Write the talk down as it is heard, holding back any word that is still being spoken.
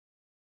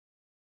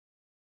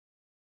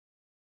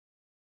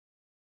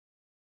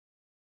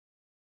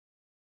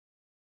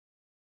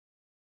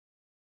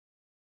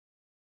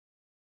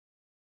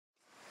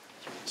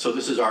So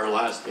this is our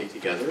last day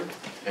together,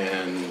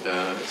 and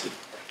it's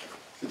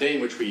a day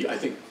in which we, I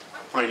think,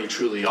 finally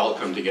truly all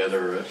come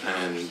together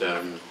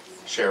and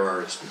share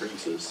our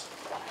experiences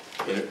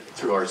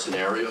through our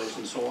scenarios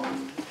and so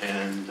on.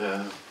 And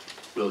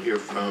we'll hear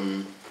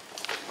from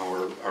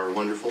our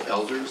wonderful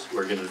elders who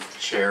are going to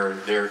share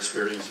their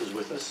experiences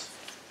with us.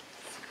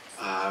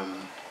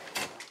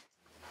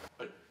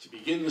 But to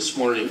begin this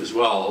morning as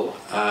well,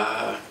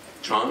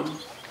 John,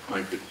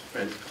 my good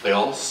friend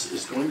Leals,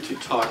 is going to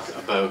talk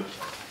about,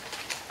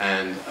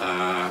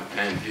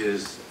 and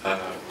his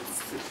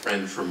good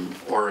friend from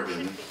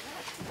Oregon,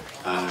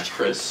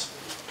 Kris,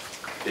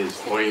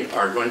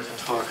 are going to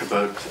talk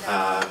about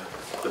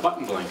the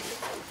button blanket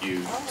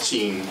you've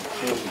seen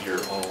hanging here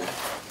all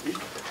week.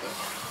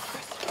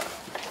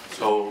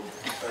 So,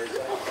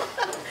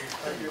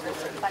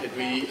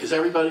 is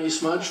everybody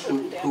smudged?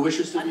 Who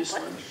wishes to be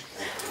smudged?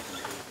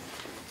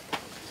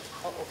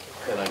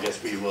 Then I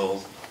guess we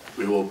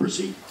will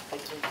proceed.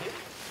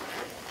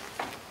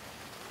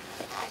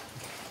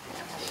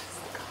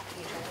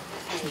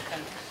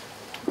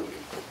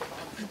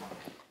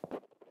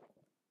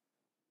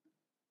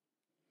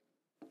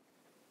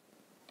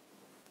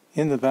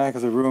 In the back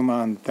of the room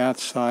on that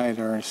side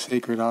are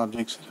sacred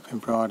objects that have been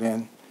brought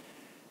in.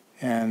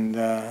 And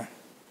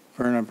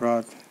Verna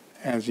brought,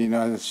 as you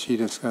know, as she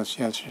discussed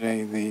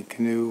yesterday, the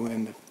canoe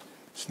and the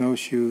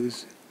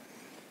snowshoes.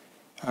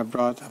 I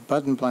brought a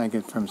button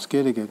blanket from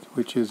Skidegate,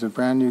 which is a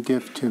brand new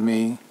gift to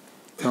me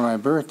for my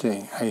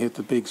birthday. I hit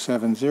the big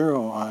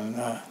 7-0 on,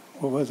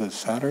 what was it,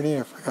 Saturday?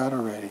 I forgot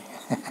already.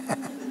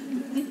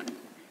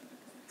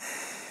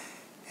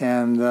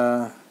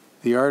 And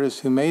the artist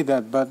who made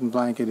that button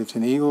blanket, it's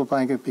an eagle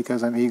blanket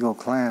because I'm Eagle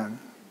Clan,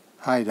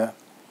 Haida,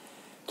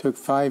 took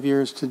 5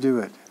 years to do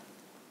it.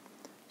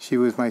 She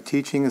was my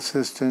teaching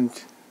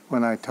assistant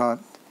when I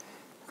taught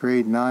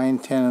grade 9,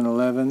 10, and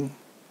 11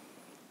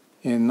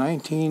 in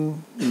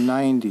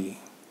 1990,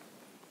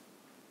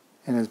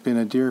 and has been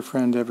a dear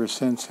friend ever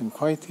since, and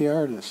quite the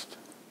artist.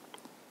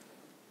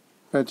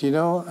 But you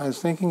know, I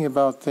was thinking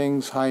about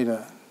things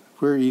Haida.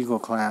 We're Eagle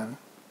Clan.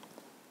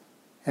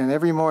 And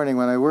every morning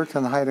when I worked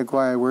on the Haida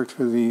Gwaii, I worked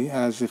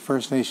as the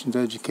First Nations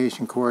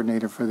Education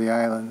Coordinator for the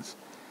islands.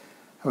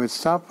 I would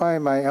stop by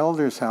my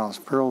elder's house,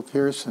 Pearl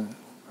Pearson,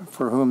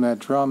 for whom that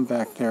drum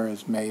back there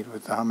is made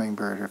with the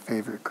hummingbird, her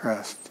favorite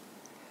crest.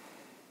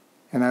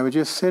 And I would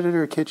just sit at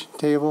her kitchen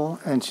table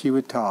and she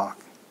would talk.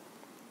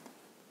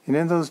 And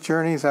in those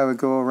journeys I would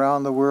go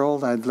around the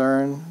world. I'd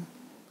learn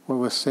what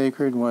was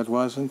sacred and what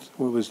wasn't,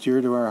 what was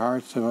dear to our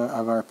hearts of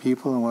our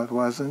people and what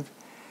wasn't.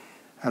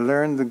 I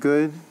learned the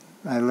good.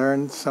 I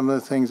learned some of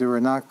the things that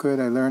were not good.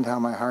 I learned how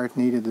my heart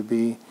needed to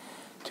be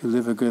to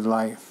live a good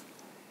life.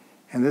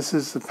 And this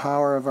is the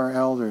power of our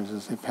elders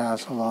as they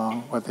pass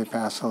along what they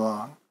pass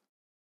along.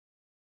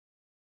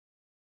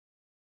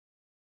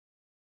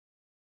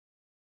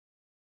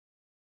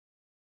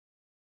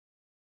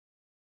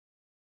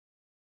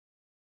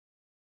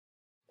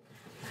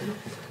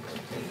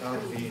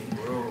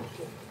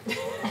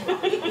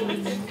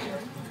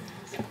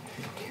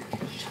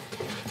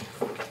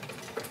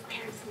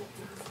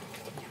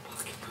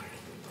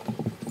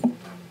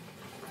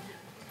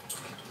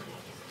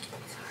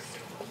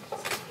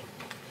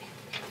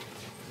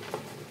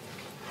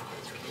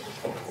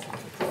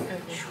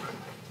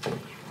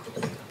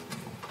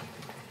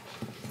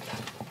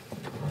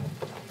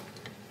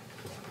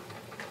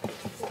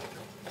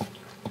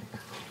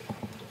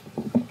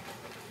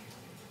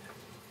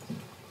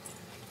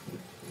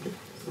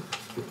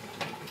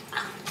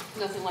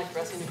 Nothing like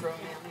dressing a grown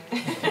man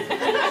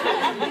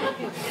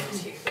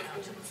here.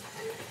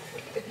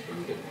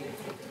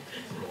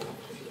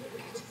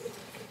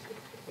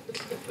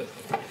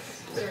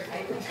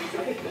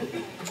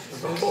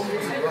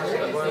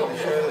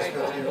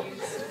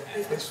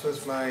 This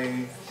was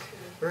my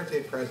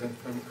birthday present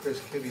from Kris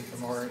Kibbee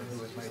from Oregon,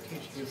 who was my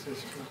teaching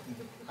assistant in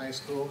high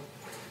school,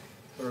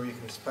 where we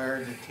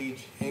conspired to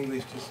teach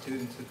English to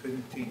students who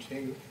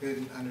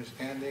couldn't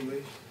understand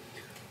English,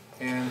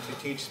 and to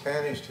teach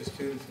Spanish to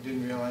students who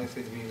didn't realize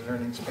they'd be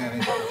learning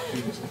Spanish with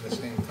students in the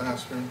same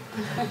classroom.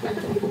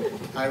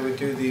 I would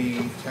do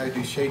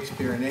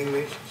Shakespeare in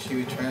English. She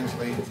would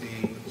translate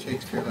the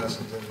Shakespeare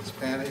lessons into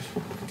Spanish.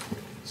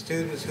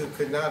 Students who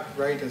could not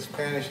write a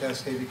Spanish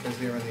essay because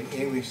they were on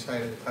the English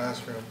side of the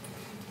classroom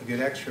would get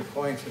extra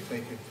points if they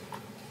could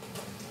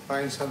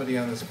find somebody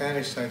on the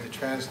Spanish side to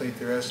translate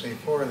their essay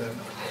for them.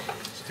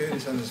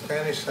 Students on the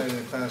Spanish side of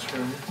the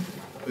classroom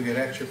would get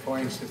extra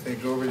points if they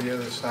go over to the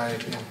other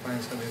side and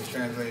find somebody to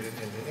translate it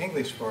into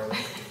English for them.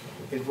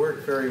 It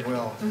worked very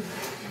well.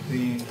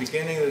 The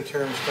beginning of the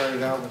term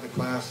started out with the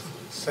class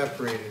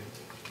separated.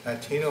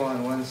 Latino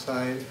on one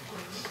side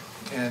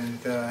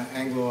and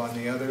Anglo on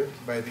the other.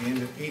 By the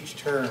end of each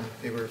term,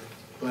 they were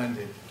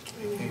blended.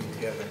 They came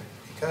together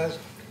because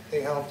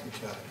they helped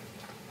each other.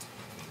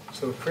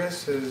 So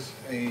Kris is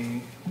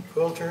a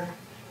quilter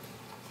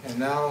and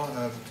now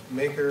a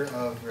maker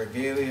of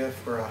regalia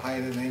for a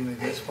Haida, namely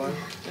this one,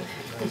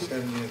 my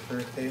 70th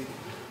birthday.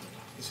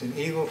 It's an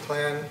Eagle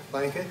Clan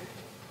blanket.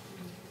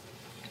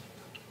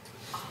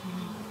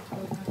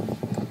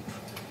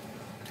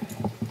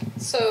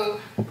 So,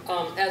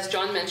 as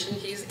John mentioned,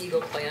 he's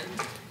Eagle Clan,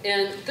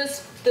 and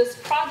this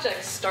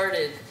project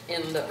started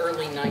in the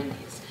early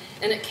 90s.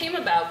 And it came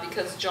about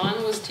because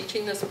John was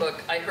teaching this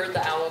book, I Heard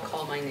the Owl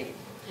Call My Name.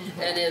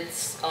 And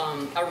it's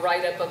a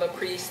write-up of a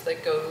priest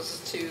that goes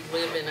to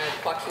live in a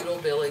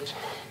Kwakiutl village,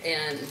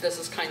 and this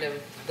is kind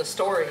of the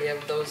story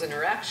of those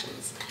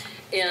interactions.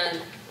 And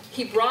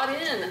he brought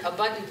in a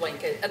button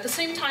blanket. At the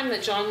same time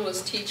that John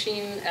was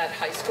teaching at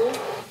high school,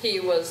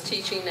 he was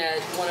teaching at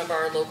one of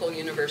our local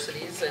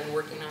universities and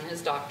working on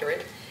his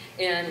doctorate.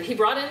 And he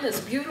brought in this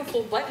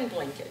beautiful button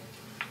blanket.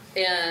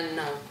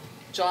 And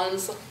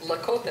John's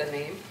Lakota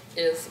name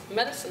is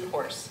Medicine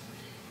Horse.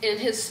 And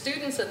his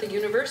students at the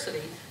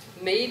university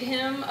made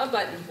him a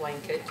button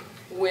blanket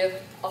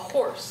with a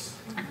horse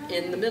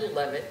in the middle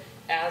of it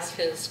as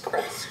his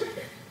crest.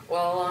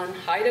 Well, on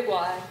Haida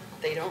Gwaii,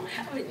 they don't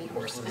have any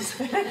horses.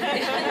 Horses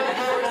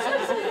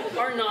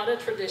are not a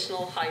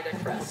traditional Haida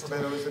crest.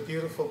 But it was a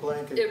beautiful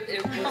blanket.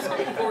 It was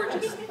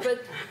gorgeous.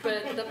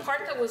 But the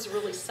part that was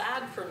really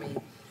sad for me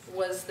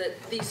was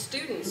that these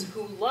students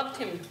who loved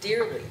him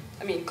dearly,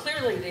 I mean,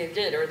 clearly they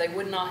did, or they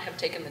would not have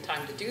taken the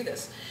time to do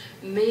this,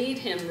 made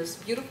him this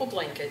beautiful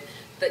blanket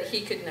that he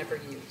could never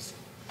use.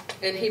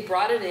 And he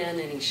brought it in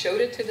and he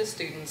showed it to the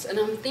students, and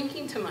I'm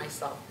thinking to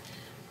myself,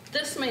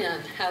 this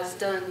man has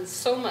done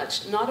so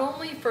much, not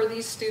only for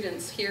these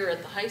students here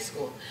at the high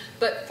school,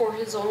 but for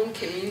his own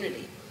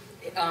community.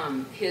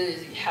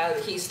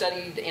 He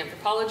studied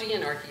anthropology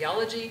and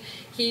archaeology.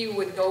 He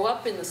would go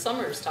up in the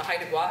summers to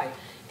Haida Gwaii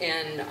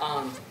and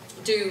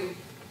do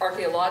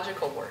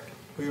archaeological work.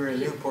 We were in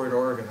Newport,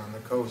 Oregon, on the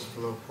coast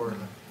below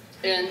Portland.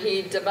 And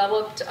he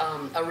developed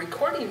a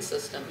recording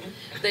system.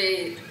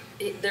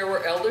 There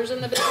were elders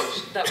in the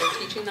village that were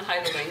teaching the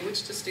Haida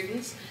language to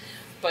students,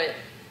 but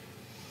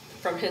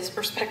from his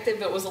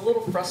perspective, it was a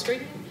little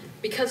frustrating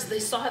because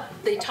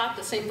they taught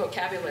the same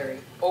vocabulary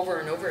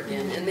over and over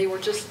again, and they were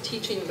just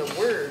teaching the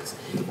words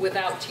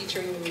without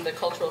teaching the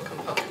cultural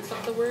components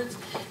of the words.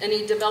 And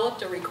he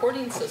developed a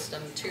recording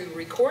system to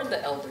record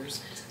the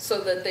elders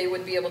so that they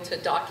would be able to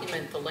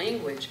document the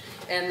language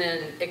and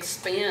then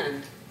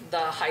expand the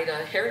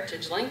Haida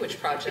Heritage Language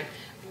Project,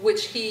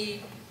 which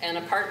he and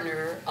a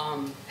partner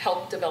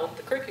helped develop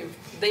the curriculum.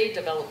 They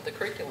developed the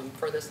curriculum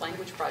for this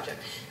language project.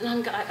 And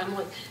I'm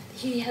like,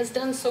 he has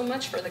done so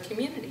much for the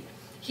community.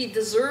 He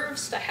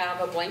deserves to have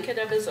a blanket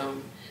of his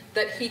own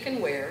that he can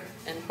wear,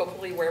 and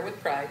hopefully wear with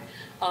pride,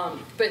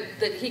 but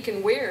that he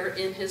can wear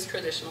in his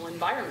traditional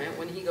environment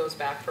when he goes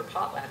back for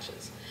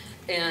potlatches.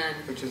 And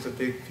which is a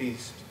big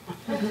feast.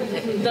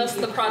 Thus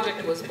the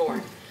project was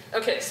born.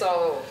 Okay,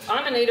 so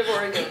I'm a native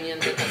Oregonian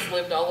that has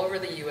lived all over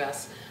the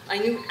US. I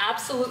knew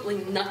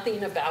absolutely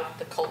nothing about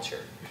the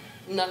culture,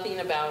 nothing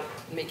about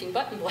making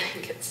button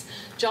blankets.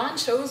 John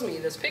shows me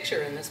this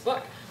picture in this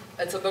book.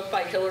 It's a book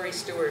by Hillary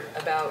Stewart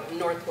about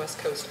Northwest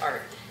Coast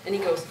art. And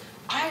he goes,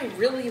 I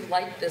really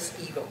like this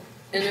eagle.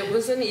 And it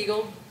was an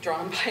eagle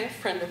drawn by a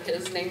friend of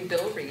his named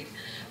Bill Reed.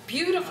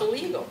 Beautiful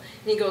eagle.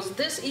 And he goes,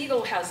 this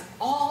eagle has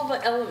all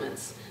the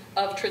elements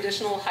of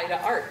traditional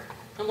Haida art.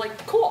 I'm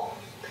like, cool.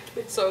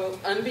 So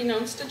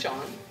unbeknownst to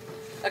John,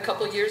 a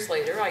couple years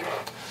later,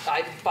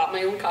 I bought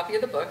my own copy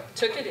of the book,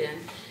 took it in,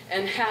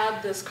 and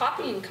had this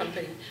copying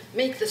company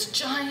make this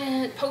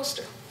giant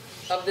poster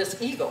of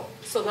this eagle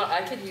so that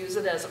I could use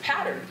it as a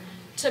pattern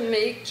to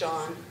make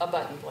John a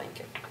button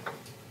blanket.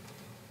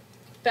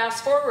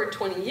 Fast forward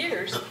 20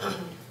 years,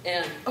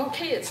 and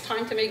okay, it's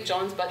time to make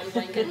John's button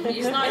blanket.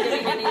 He's not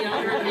getting any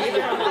younger either.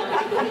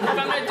 If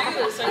I'm going to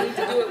do this, I need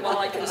to do it while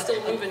I can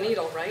still move a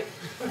needle, right?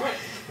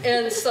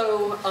 And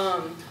so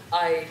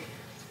I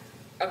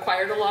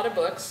acquired a lot of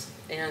books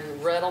and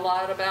read a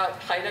lot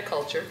about Haida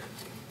culture.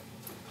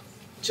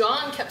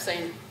 John kept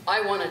saying,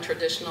 I want a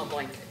traditional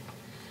blanket.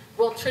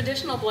 Well,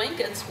 traditional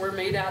blankets were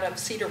made out of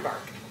cedar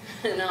bark.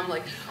 And I'm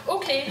like,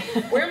 okay,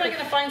 where am I going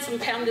to find some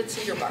pounded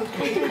cedar bark?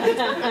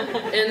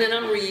 And then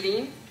I'm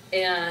reading,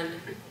 and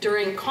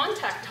during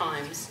contact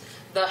times,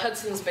 the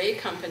Hudson's Bay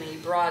Company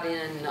brought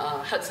in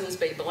Hudson's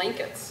Bay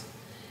blankets.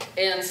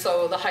 And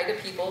so the Haida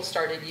people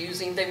started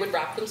using, they would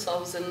wrap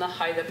themselves in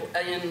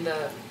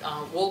the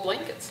wool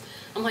blankets.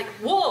 I'm like,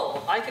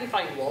 wool, I can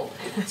find wool.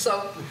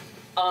 So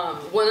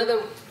one of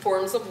the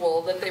forms of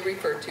wool that they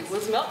referred to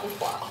was mountain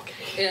cloth.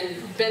 And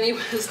Benny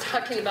was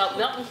talking about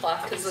mountain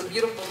cloth because the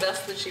beautiful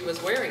vest that she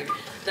was wearing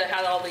that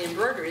had all the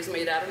embroideries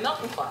made out of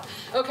mountain cloth.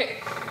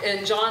 Okay,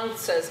 and John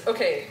says,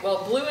 okay,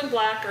 well, blue and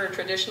black are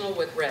traditional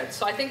with red,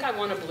 so I think I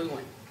want a blue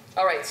one.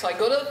 All right, so I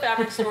go to the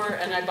fabric store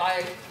and I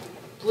buy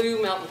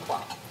blue mountain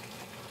cloth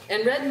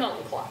and red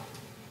mountain cloth.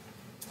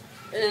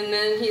 And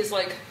then he's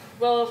like,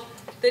 well,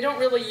 they don't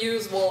really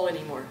use wool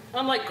anymore.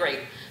 I'm like, great.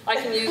 I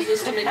can use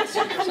this to make a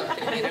suit or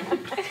something, you know.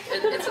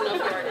 It's enough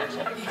yardage.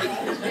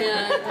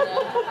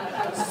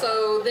 And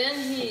so then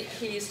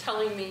he's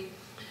telling me,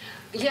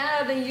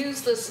 yeah, they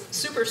use this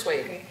super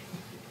suede.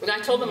 And I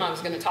told him I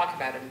was going to talk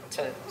about it,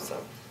 so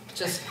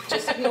just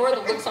ignore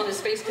the looks on his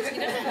face because he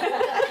didn't.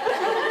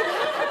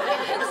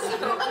 And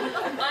so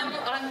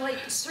I'm like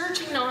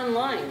searching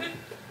online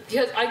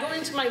because I go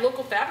into my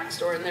local fabric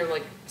store and they're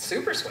like,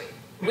 super suede.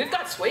 we've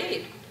got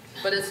suede,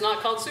 but it's not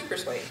called super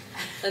suede.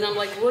 And I'm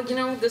like, well, you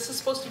know, this is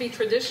supposed to be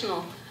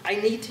traditional. I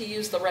need to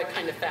use the right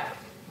kind of fabric.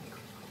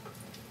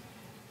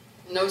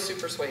 No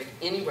super suede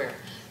anywhere.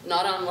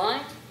 Not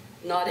online,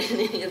 not in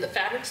any of the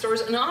fabric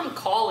stores. And I'm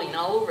calling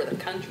all over the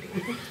country,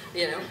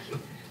 you know.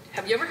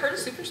 Have you ever heard of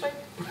super suede?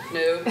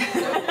 No,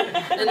 no.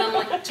 And I'm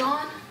like,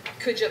 John,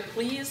 could you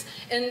please?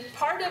 And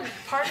part of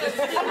as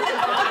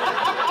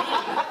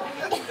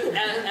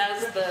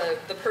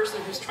the person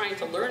who's trying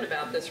to learn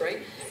about this,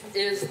 right,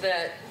 is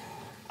that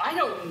I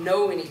don't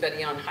know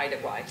anybody on Haida.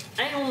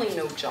 I only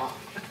know John.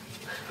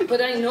 But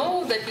I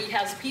know that he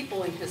has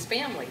people in his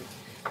family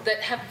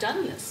that have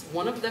done this.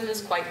 One of them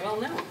is quite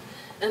well known.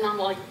 And I'm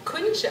like,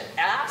 couldn't you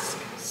ask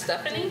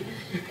Stephanie?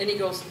 And he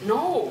goes,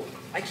 no,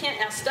 I can't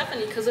ask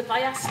Stephanie, because if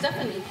I ask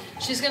Stephanie,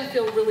 she's going to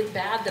feel really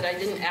bad that I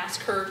didn't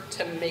ask her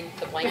to make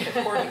the blanket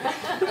for me.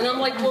 And I'm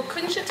like, well,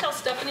 couldn't you tell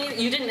Stephanie?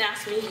 You didn't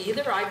ask me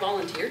either. I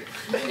volunteered.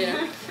 You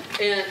know?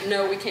 And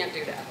no, we can't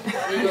do that.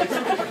 And he goes,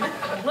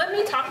 let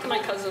me talk to my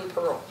cousin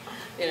Pearl.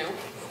 You know?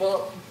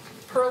 Well,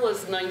 Pearl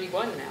is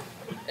 91 now.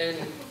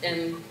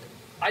 And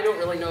I don't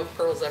really know if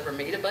Pearl's ever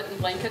made a button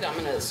blanket. I'm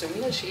going to assume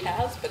that she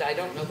has, but I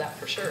don't know that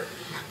for sure.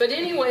 But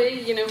anyway,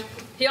 you know,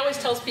 he always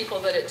tells people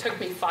that it took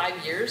me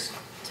 5 years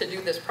to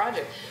do this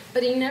project,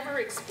 but he never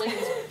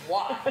explains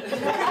why.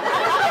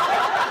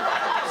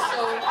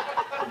 So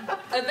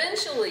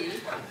eventually,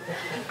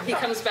 he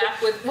comes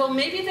back with, well,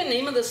 maybe the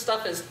name of this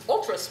stuff is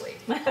Ultra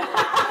Suede. And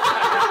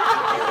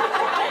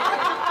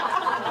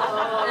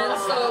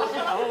so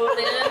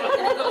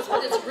then he goes,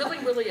 but it's really,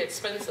 really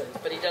expensive,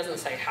 but he doesn't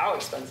say how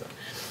expensive.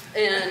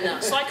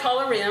 And so I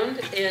call around,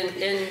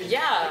 and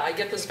yeah, I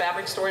get this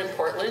fabric store in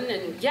Portland,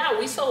 and yeah,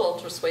 we sell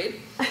Ultra Suede,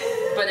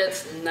 but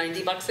it's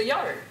 $90 a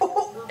yard.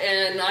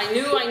 And I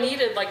knew I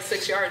needed like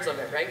 6 yards of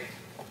it, right?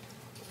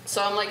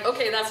 So I'm like,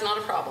 okay, that's not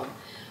a problem.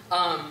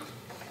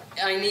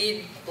 I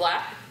need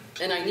black,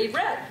 and I need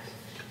red.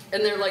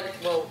 And they're like,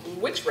 well,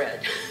 which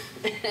red?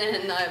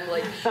 And I'm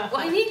like, well,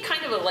 I need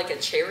kind of like a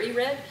cherry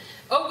red.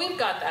 Oh, we've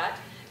got that.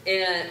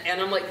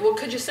 And I'm like, well,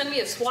 could you send me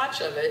a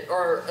swatch of it,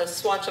 or a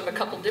swatch of a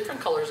couple different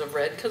colors of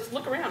red? Because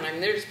look around. I mean,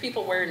 there's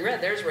people wearing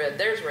red. There's red.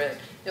 There's red.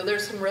 You know,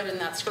 there's some red in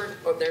that skirt.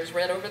 Oh, there's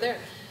red over there.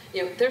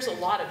 You know, there's a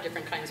lot of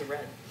different kinds of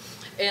red.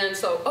 And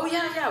so, oh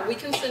yeah, we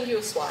can send you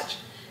a swatch.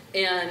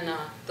 And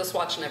the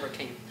swatch never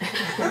came.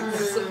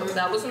 So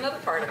that was another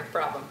part of the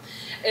problem.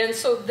 And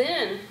so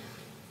then,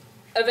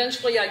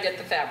 eventually, I get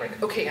the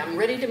fabric. Okay, I'm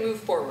ready to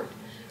move forward.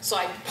 So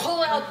I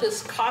pull out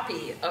this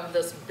copy of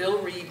this Bill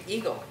Reed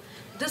eagle.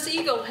 This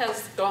eagle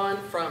has gone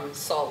from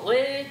Salt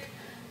Lake,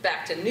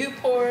 back to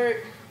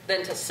Newport,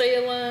 then to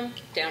Salem,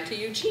 down to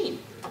Eugene.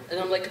 And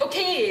I'm like,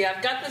 okay,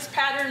 I've got this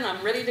pattern,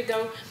 I'm ready to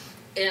go.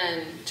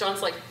 And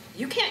John's like,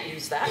 you can't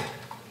use that.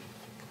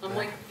 I'm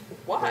like,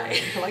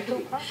 why?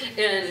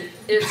 And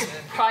it's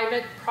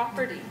private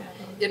property.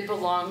 It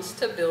belongs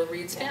to Bill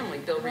Reed's family.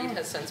 Bill Reed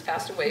has since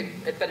passed away,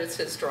 but it's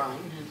his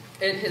drawing.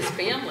 And his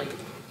family,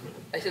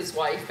 his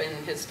wife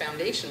and his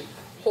foundation,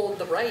 hold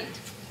the right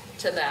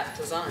to that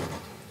design.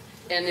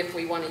 And if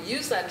we want to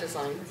use that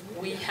design,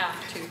 we have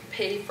to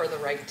pay for the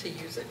right to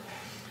use it.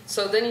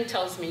 So then he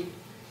tells me,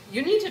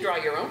 you need to draw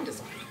your own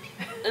design.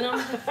 And I'm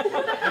not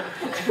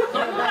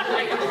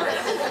an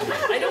artist.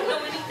 I don't know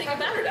anything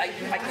about it.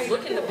 I can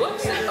look in the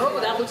books and, oh,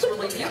 that looks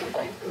really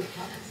beautiful.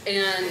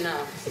 And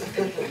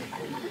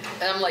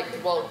I'm like,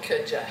 well,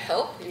 could you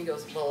help? And he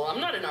goes, well, I'm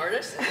not an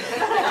artist. And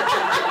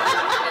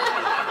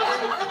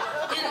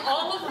in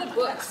all of the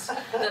books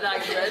that I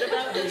read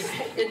about this,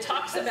 it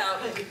talks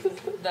about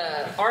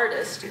the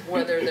artist,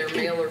 whether they're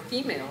male or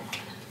female,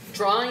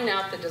 drawing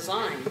out the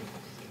design,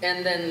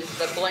 and then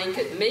the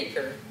blanket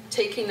maker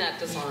taking that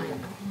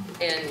design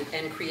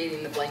and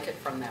creating the blanket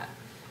from that.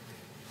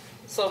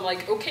 So I'm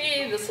like,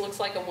 okay, this looks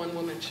like a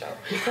one-woman show.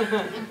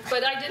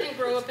 But I didn't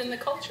grow up in the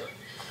culture.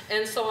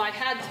 And so I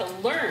had to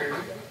learn,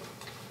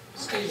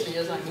 excuse me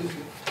as I move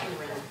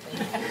around.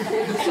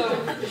 So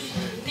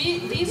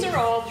these are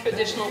all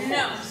traditional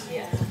forms.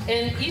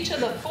 And each of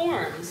the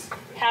forms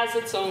has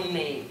its own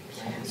name.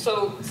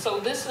 So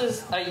this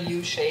is a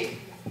U shape.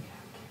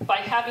 By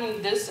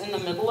having this in the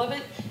middle of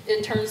it,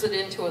 it turns it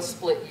into a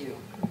split U.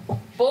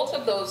 Both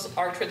of those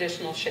are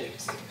traditional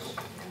shapes.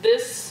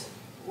 This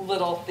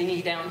little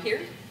thingy down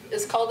here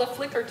is called a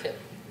flicker tip.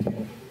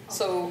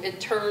 So it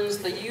turns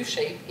the U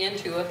shape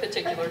into a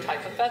particular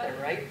type of feather,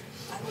 right?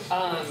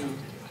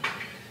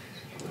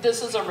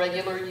 This is a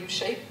regular U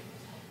shape.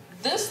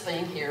 This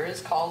thing here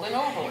is called an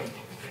oval.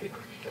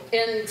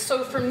 And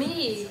so for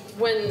me,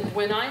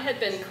 when I had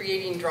been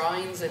creating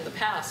drawings in the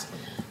past,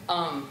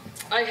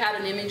 I had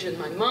an image in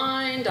my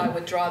mind, I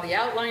would draw the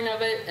outline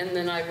of it, and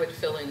then I would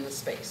fill in the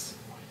space.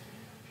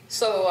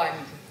 So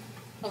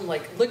I'm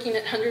like looking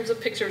at hundreds of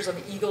pictures of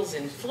eagles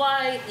in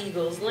flight,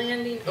 eagles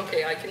landing.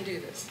 Okay, I can do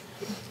this.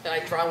 I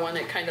draw one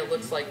that kind of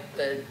looks like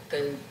the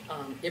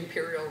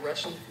Imperial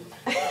Russian.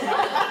 I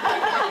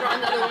draw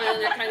another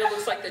one that kind of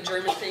looks like the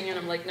German thing, and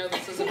I'm like, no,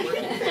 this isn't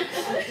working.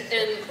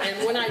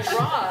 And when I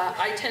draw,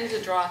 I tend to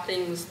draw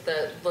things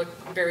that look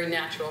very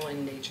natural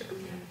in nature.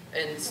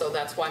 And so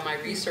that's why my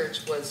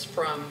research was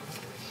from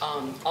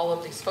all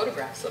of these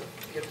photographs of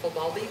beautiful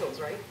bald eagles,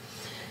 right?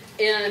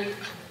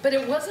 But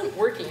it wasn't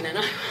working, and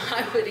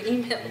I would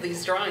email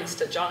these drawings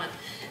to John,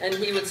 and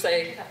he would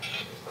say,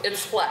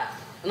 it's flat.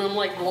 And I'm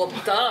like, well,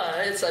 duh,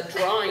 it's a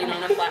drawing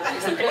on a flat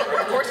piece of paper.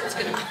 Of course it's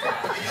going to be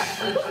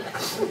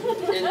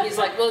flat. And he's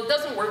like, well, it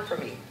doesn't work for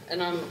me.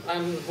 And I'm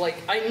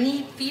like, I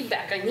need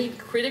feedback. I need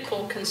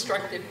critical,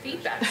 constructive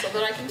feedback so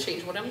that I can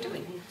change what I'm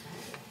doing.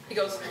 He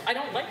goes, I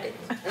don't like it.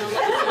 And I'm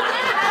like,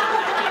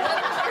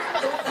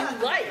 what don't you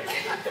like?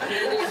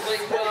 And he's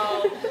like,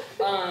 well,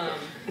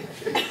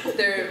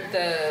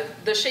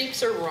 the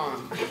shapes are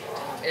wrong.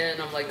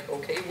 And I'm like,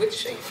 okay, which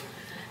shape?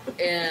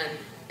 And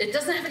it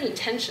doesn't have any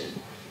tension.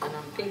 And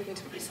I'm thinking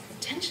to myself,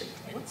 tension?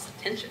 What's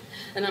tension?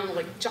 And I'm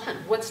like, John,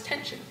 what's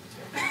tension?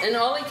 And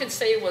all he could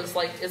say was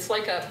like, it's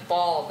like a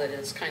ball that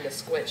is kind of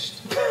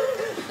squished.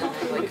 And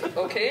I'm like,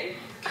 okay.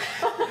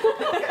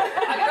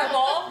 I got a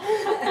ball.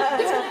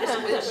 It's kind of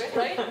squished,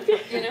 right?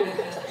 You know?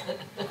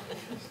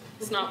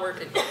 It's not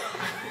working.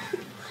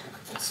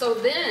 So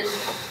then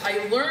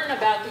I learn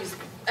about these.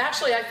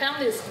 Actually, I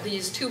found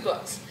these two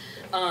books.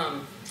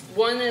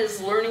 One is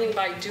Learning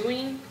by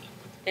Doing,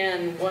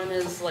 and one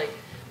is like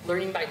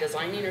Learning by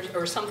Designing,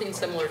 or something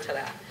similar to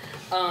that.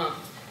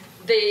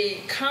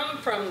 They come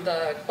from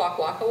the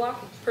Kwakwaka'wakw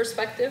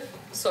perspective,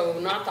 so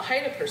not the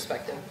Haida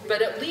perspective,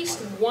 but at least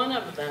one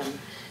of them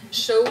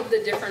showed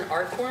the different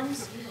art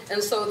forms,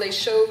 and so they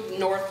showed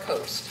North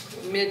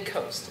Coast, Mid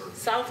Coast,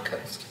 South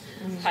Coast,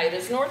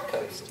 Haida's North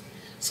Coast.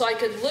 So I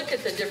could look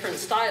at the different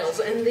styles,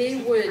 and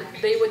they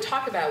would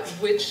talk about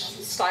which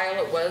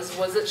style it was.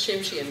 Was it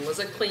Tsimshian? Was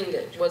it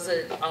Tlingit? Was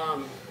it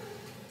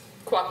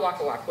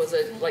Kwakwaka'wakw? Was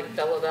it like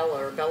Bella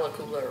Bella or Bella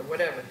Kula or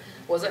whatever?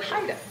 Was it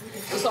Haida?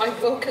 And so I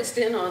focused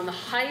in on the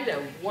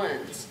Haida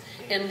ones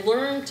and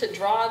learned to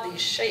draw these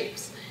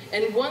shapes.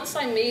 And once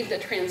I made the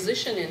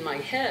transition in my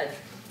head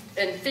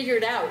and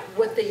figured out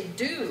what they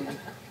do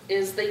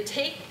is they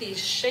take these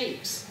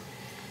shapes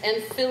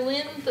and fill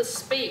in the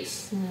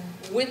space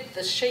with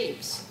the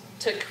shapes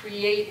to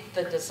create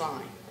the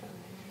design.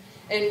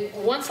 And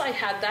once I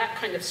had that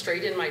kind of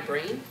straight in my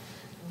brain,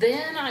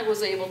 then I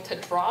was able to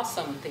draw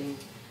something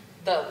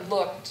that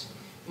looked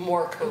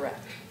more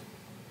correct.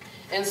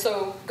 And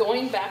so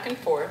going back and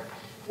forth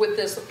with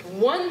this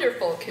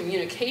wonderful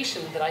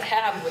communication that I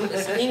have with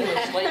this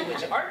English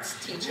language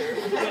arts teacher,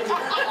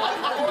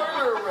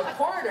 former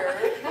reporter,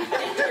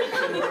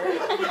 interviewer,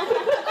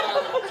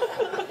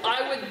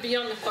 I would be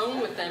on the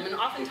phone with them, and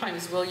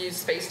oftentimes we'll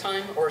use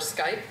FaceTime or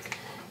Skype,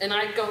 and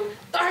I'd go,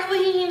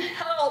 Darlene,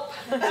 help!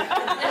 And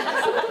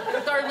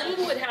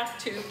Darlene would have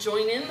to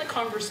join in the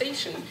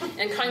conversation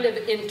and kind of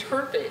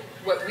interpret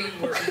what we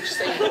were each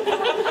saying.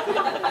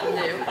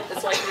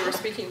 It's like we were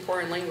speaking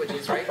foreign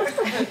languages, right?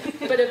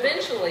 But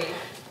eventually,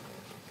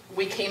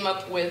 we came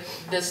up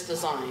with this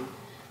design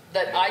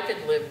that I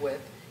could live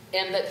with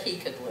and that he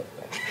could live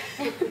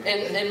with.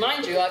 And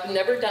mind you, I've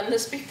never done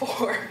this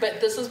before, but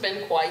this has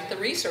been quite the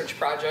research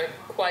project,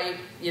 quite,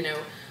 you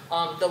know,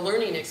 the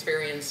learning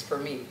experience for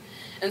me.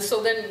 And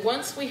so then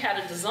once we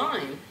had a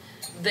design,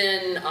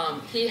 then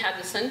he had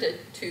to send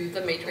it to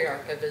the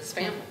matriarch of his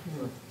family,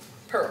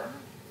 Pearl,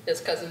 his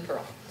cousin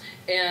Pearl.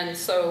 And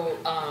so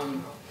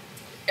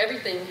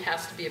everything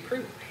has to be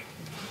approved.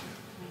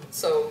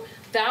 So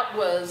that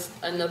was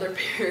another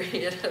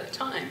period of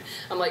time.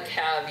 I'm like,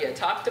 have you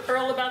talked to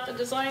Pearl about the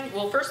design?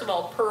 Well, first of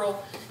all,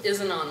 Pearl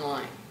isn't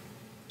online.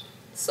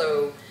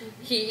 So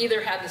he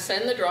either had to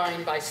send the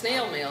drawing by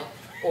snail mail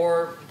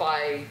or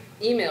by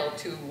email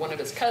to one of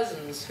his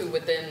cousins, who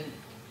would then,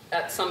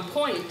 at some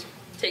point,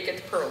 take it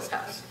to Pearl's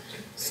house.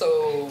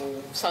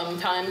 So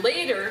sometime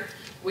later,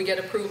 we get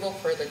approval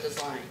for the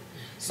design.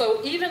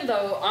 So even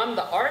though I'm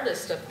the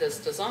artist of this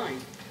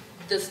design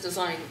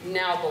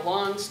now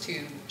belongs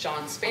to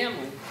John's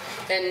family,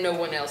 and no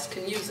one else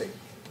can use it,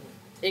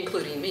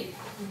 including me.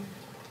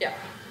 Yeah,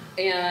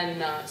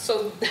 and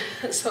so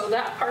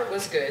that part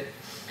was good.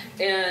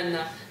 And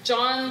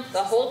John,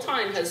 the whole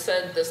time, has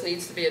said this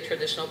needs to be a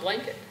traditional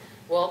blanket.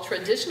 Well,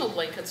 traditional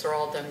blankets are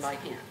all done by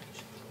hand.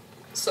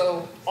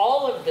 So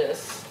all of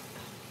this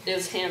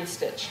is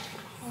hand-stitched,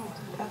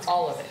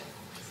 all of it.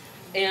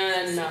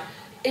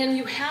 And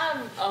you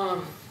have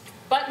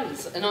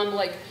buttons, and I'm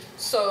like,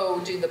 so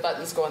do the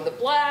buttons go on the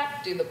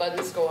black? Do the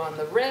buttons go on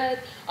the red?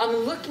 I'm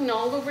looking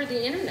all over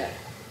the internet.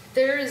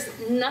 There is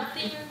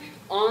nothing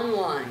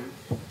online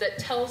that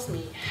tells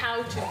me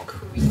how to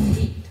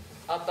create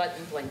a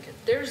button blanket.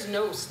 There's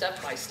no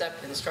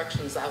step-by-step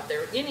instructions out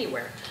there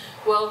anywhere.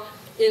 Well,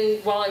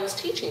 while I was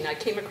teaching, I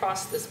came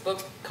across this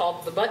book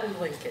called The Button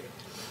Blanket.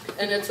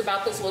 And it's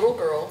about this little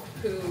girl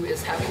who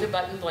is having a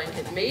button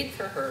blanket made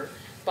for her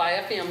by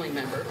a family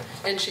member,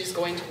 and she's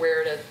going to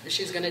wear it,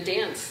 she's going to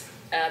dance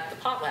at the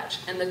potlatch.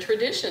 And the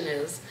tradition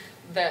is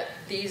that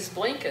these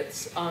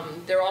blankets,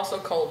 they're also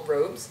called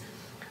robes,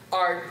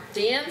 are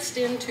danced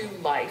into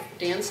life,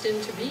 danced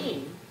into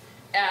being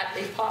at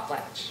a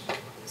potlatch.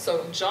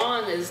 So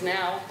John is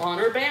now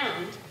honor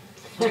bound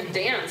to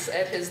dance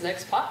at his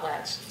next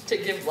potlatch to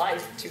give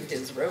life to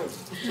his robe.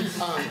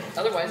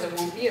 Otherwise, it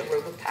won't be a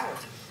robe of power.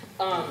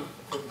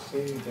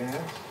 Seen you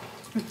dance?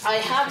 I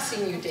have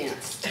seen you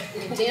dance.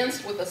 You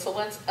danced with a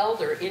select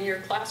elder in your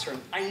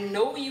classroom. I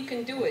know you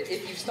can do it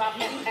if you stop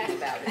thinking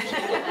about it.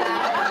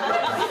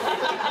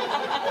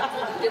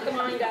 Get the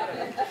mind out of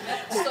it.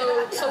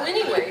 So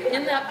anyway,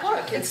 in that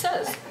book, it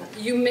says,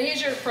 you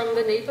measure from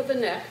the nape of the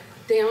neck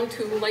down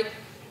to like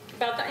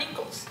about the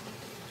ankles.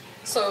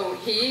 So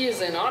he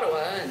is in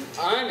Ottawa and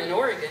I'm in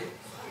Oregon.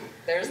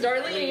 There's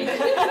Darlene.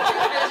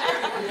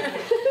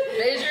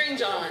 Measuring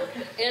John.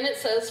 And it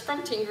says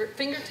from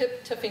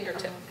fingertip to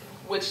fingertip,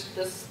 which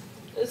this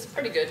is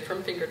pretty good,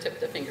 from fingertip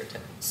to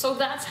fingertip. So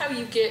that's how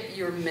you get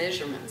your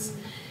measurements.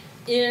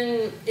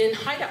 In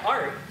Haida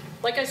art,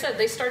 like I said,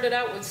 they started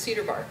out with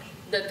cedar bark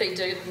that they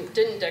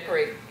didn't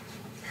decorate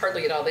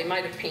hardly at all. They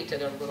might have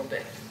painted a little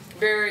bit,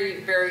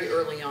 very, very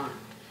early on.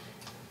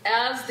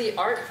 As the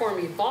art form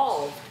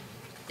evolved,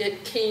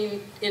 it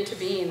came into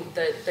being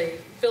that they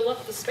fill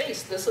up the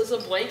space. This is a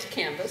blank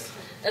canvas,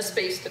 a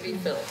space to be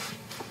filled.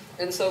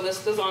 And so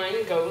this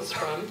design goes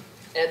from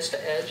edge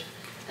to edge,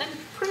 and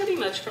pretty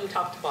much from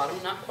top to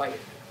bottom, not quite.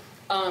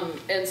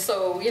 And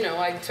so, you know,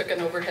 I took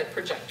an overhead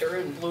projector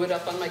and blew it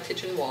up on my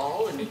kitchen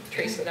wall and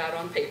traced it out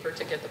on paper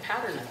to get the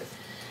pattern of it.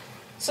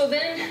 So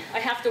then I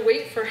have to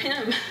wait for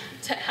him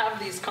to have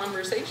these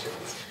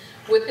conversations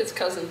with his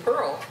cousin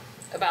Pearl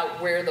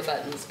about where the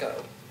buttons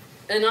go.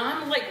 And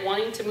I'm like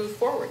wanting to move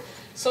forward.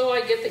 So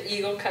I get the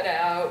eagle cut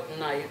out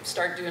and I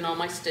start doing all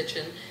my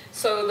stitching.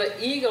 So the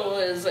eagle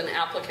is an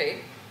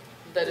applique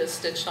that is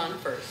stitched on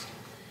first.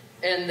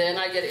 And then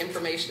I get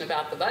information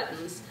about the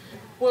buttons.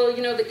 Well,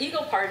 you know, the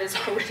eagle part is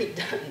already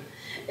done.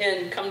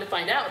 And come to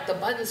find out, the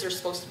buttons are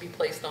supposed to be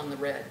placed on the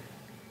red.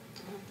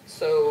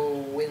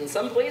 So in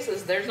some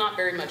places, there's not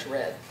very much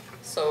red.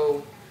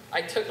 So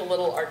I took a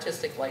little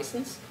artistic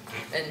license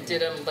and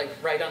did them like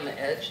right on the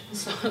edge.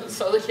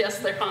 So yes,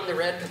 they're on the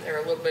red, but they're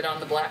a little bit on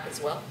the black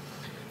as well.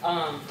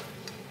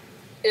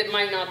 It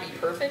might not be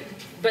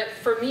perfect, but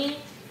for me,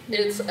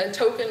 it's a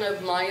token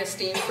of my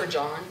esteem for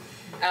John,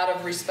 out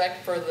of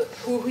respect for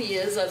who he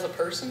is as a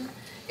person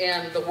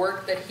and the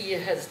work that he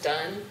has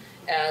done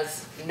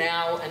as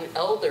now an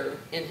elder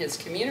in his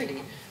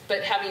community.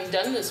 But having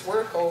done this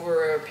work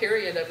over a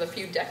period of a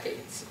few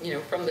decades, you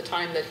know, from the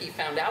time that he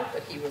found out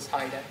that he was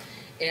Haida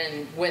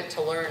and went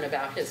to learn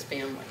about his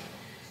family.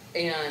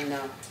 And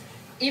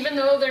even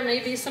though there may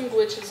be some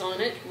glitches on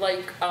it,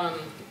 like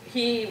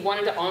he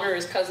wanted to honor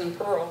his cousin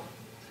Pearl,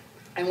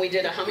 and we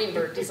did a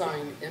hummingbird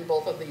design in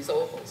both of these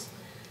ovals.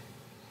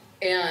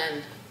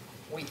 And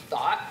we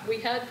thought we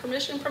had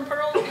permission from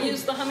Pearl to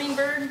use the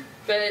hummingbird,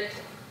 but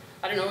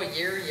I don't know, a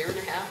year and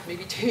a half,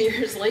 maybe 2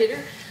 years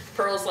later,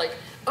 Pearl's like,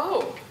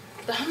 oh,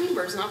 the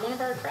hummingbird's not one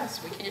of our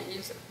crests, we can't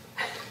use it.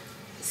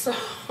 So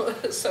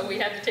we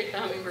had to take the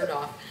hummingbird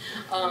off.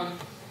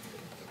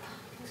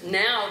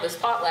 Now this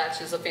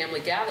potlatch is a family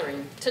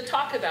gathering to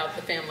talk about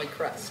the family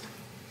crest.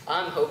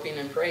 I'm hoping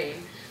and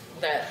praying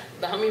that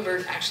the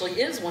hummingbird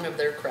actually is one of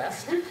their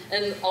crests.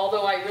 And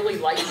although I really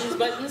like these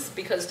buttons,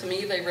 because to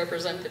me they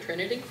represent the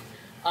Trinity,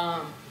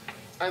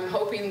 I'm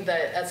hoping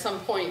that at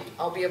some point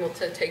I'll be able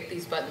to take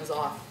these buttons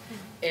off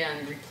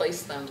and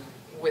replace them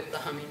with the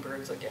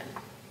hummingbirds again.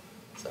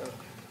 So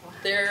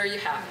there you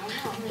have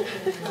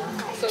it.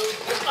 So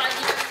the 5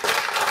 years.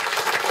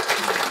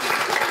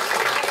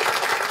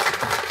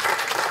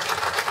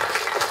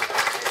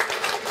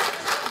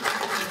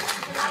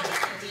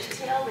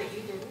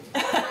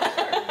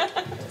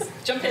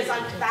 Jump in. Because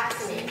I'm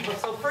fascinated.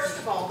 So first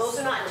of all, those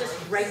are not just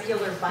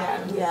regular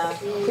buttons. Yeah.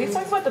 Please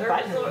talk about the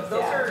buttons. Those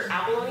are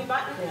abalone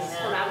buttons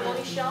from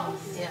abalone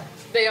shells? Yeah.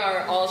 They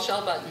are all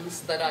shell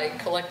buttons that I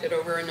collected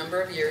over a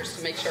number of years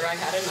to make sure I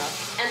had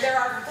enough. And there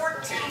are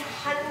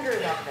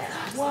 1,400 of them.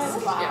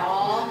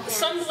 Yeah.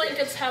 Some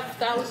blankets have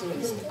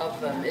thousands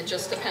of them. It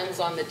just depends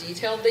on the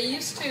detail. They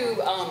used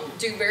to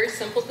do very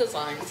simple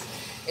designs,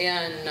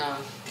 and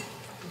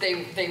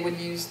they would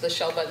use the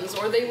shell buttons,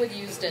 or they would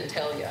use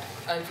dentalia.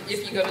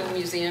 If you go to the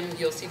museum,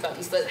 you'll see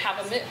buttons that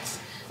have a mix.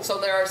 So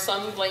there are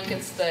some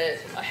blankets that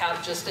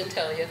have just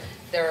dentalia.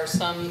 There are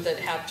some that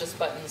have just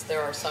buttons.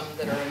 There are some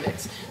that are a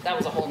mix. That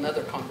was a whole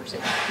nother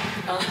conversation.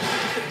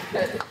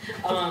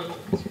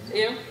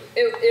 You know,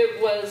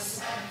 it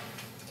was,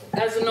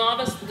 as a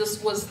novice,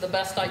 this was the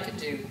best I could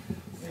do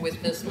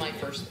with this, my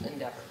first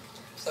endeavor.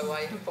 So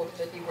I hope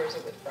that he wears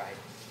it with pride.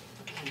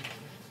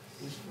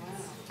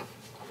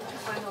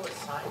 Find all the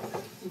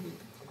sizes,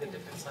 the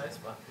different size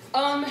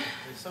buttons.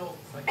 So,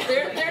 like,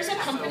 There's a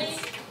company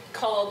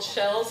called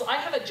Shells. I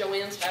have a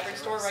Joann's fabric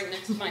store right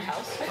next to my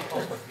house.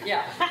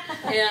 Yeah,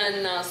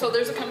 and so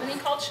there's a company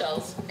called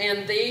Shells,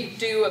 and they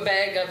do a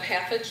bag of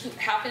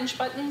half-inch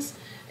buttons,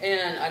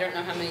 and I don't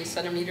know how many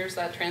centimeters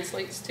that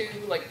translates to,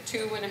 like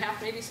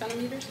 2.5 maybe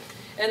centimeters.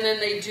 And then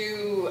they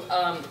do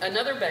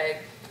another bag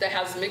that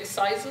has mixed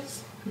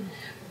sizes,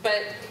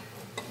 but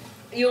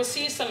you'll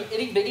see some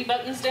itty bitty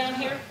buttons down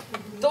here.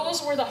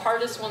 Those were the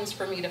hardest ones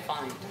for me to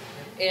find.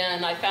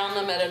 And I found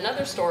them at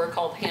another store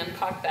called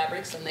Hancock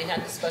Fabrics, and they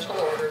had to special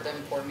order them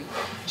for me.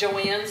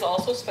 Joann's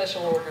also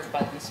special ordered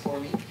buttons for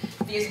me.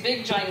 These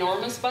big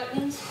ginormous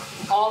buttons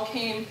all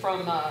came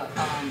from a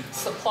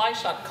supply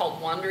shop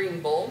called Wandering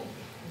Bull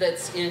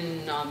that's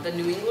in the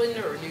New England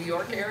or New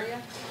York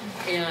area.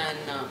 And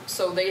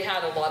so they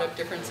had a lot of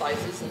different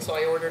sizes, and so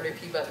I ordered a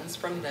few buttons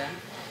from them.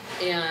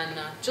 And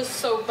just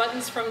so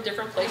buttons from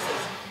different places.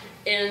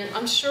 And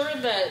I'm sure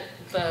that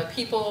the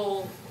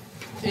people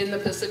in the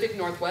Pacific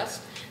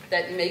Northwest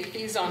that make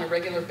these on a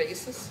regular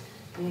basis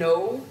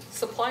know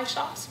supply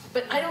shops,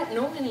 but I don't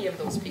know any of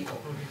those people.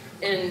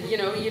 And you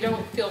know, you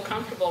don't feel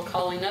comfortable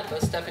calling up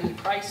a Stephanie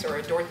Price or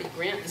a Dorothy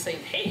Grant and saying,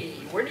 hey,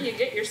 where do you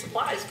get your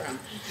supplies from?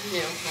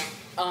 You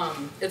know,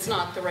 it's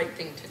not the right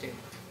thing to do,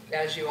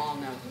 as you all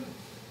know.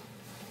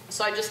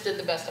 So I just did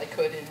the best I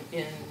could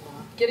in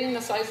getting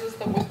the sizes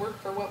that would work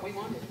for what we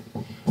wanted.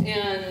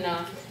 And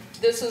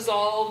this is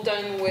all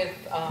done with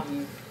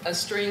a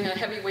string, a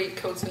heavyweight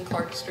Coates and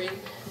Clark string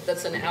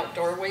that's an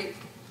outdoor weight,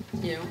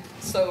 you know,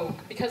 so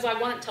because I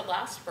want it to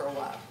last for a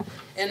while.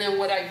 And then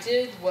what I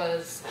did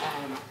was,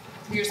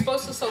 you're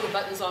supposed to sew the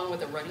buttons on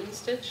with a running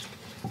stitch.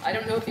 I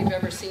don't know if you've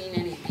ever seen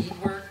any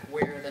beadwork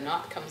where the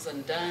knot comes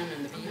undone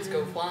and the beads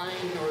go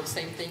flying, or the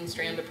same thing,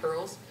 strand of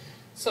pearls.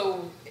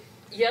 So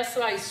yes,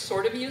 I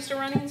sort of used a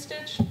running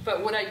stitch,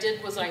 but what I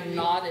did was I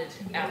knotted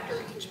after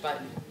each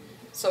button.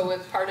 So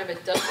if part of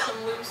it does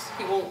come loose,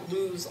 he won't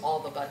lose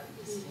all the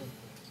buttons.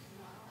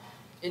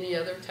 Any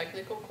other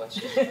technical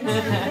questions?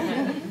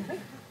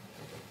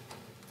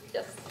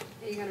 Yes?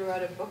 Are you going to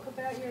write a book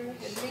about your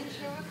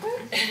adventure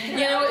with it?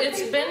 You know,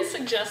 it's been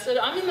suggested.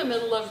 I'm in the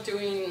middle of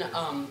doing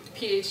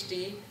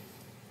PhD.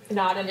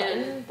 Not in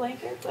button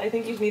blankets? I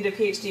think you need a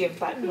PhD of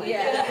button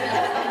blankets.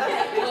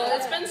 Yeah. Well,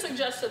 it's been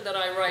suggested that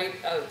I write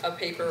a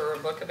paper or a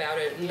book about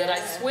it, and that I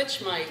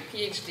switch my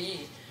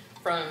PhD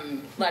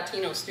from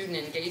Latino student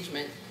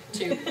engagement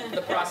to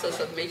the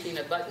process of making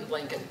a button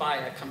blanket by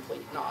a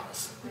complete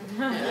novice.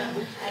 Yeah.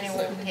 And it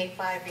won't take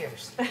 5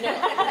 years.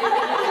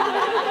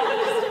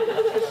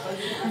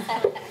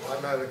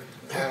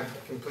 I'm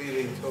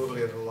completely,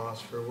 totally at a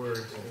loss for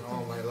words. In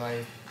all my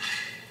life,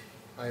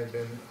 I've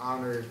been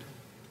honored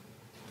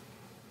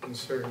in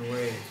certain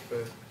ways,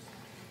 but to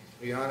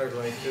be honored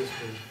like this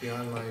was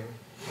beyond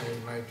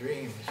my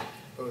dreams,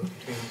 both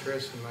between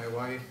Kris and my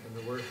wife and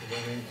the work that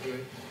went into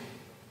it.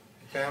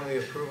 Family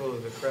approval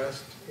of the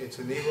crest. It's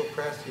an eagle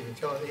crest. You can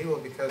tell an eagle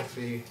because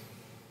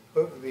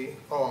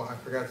oh, I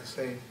forgot to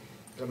say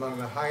that among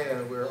the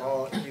Haida, we're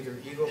all either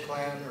Eagle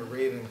Clan or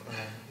Raven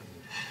Clan.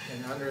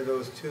 And under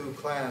those two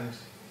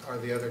clans are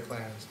the other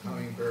clans,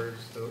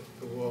 hummingbirds, the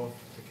wolf,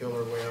 the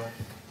killer whale,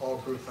 all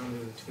grouped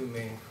under the two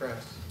main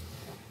crests.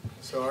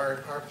 So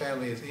our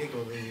family is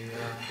eagle, the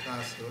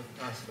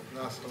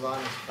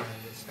Nasalanis clan,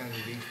 the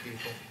Sandy Beach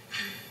people.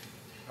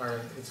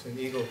 It's an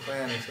eagle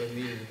clan, and so it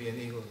needed to be an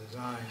eagle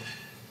design.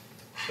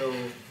 So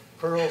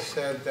Pearl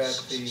said that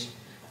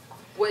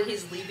what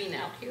he's leaving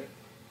out here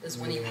is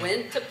when he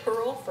went to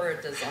Pearl for a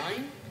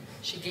design,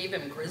 she gave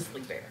him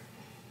grizzly bear.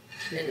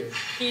 And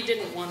he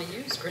didn't want to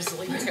use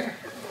grizzly bear.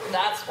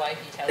 That's why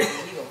he has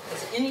an eagle.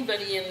 Because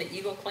anybody in the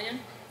eagle clan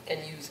can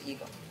use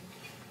eagle.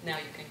 Now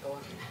you can go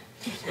on.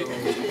 So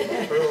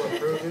Pearl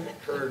approved it.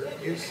 Her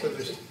use of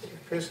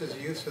Kris's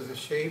use of the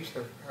shapes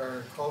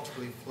are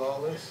culturally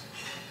flawless.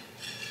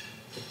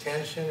 The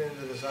tension in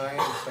the design,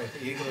 it's like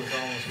the eagle is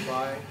almost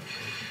flying,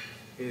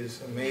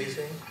 is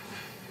amazing.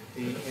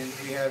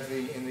 We have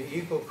in the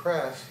eagle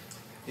crest,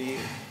 the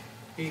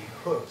beak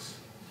hooks.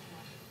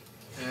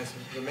 And that's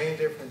the main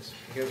difference,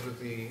 because with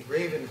the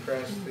raven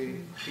crest, the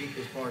beak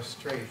is more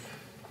straight.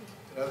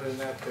 But other than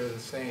that, they're the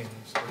same.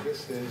 So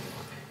this is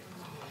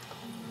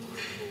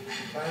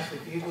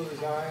classic eagle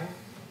design,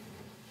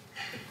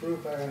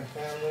 approved by my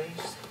family,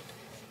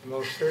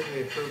 most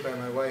certainly approved by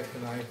my wife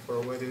and I for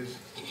what is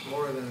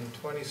more than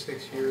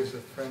 26 years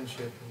of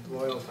friendship and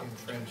loyalty and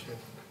friendship.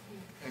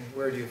 And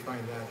where do you find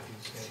that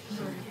these days?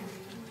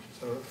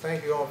 So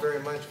thank you all very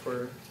much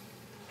for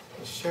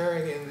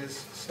sharing in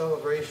this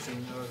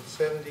celebration of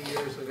 70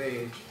 years of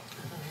age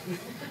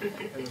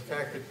and the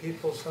fact that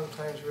people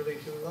sometimes really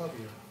do love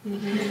you.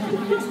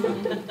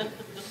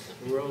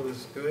 The world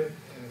is good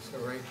and it's the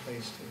right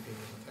place to be.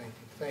 Thank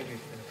you. Thank you,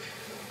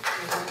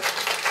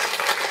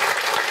 Kris.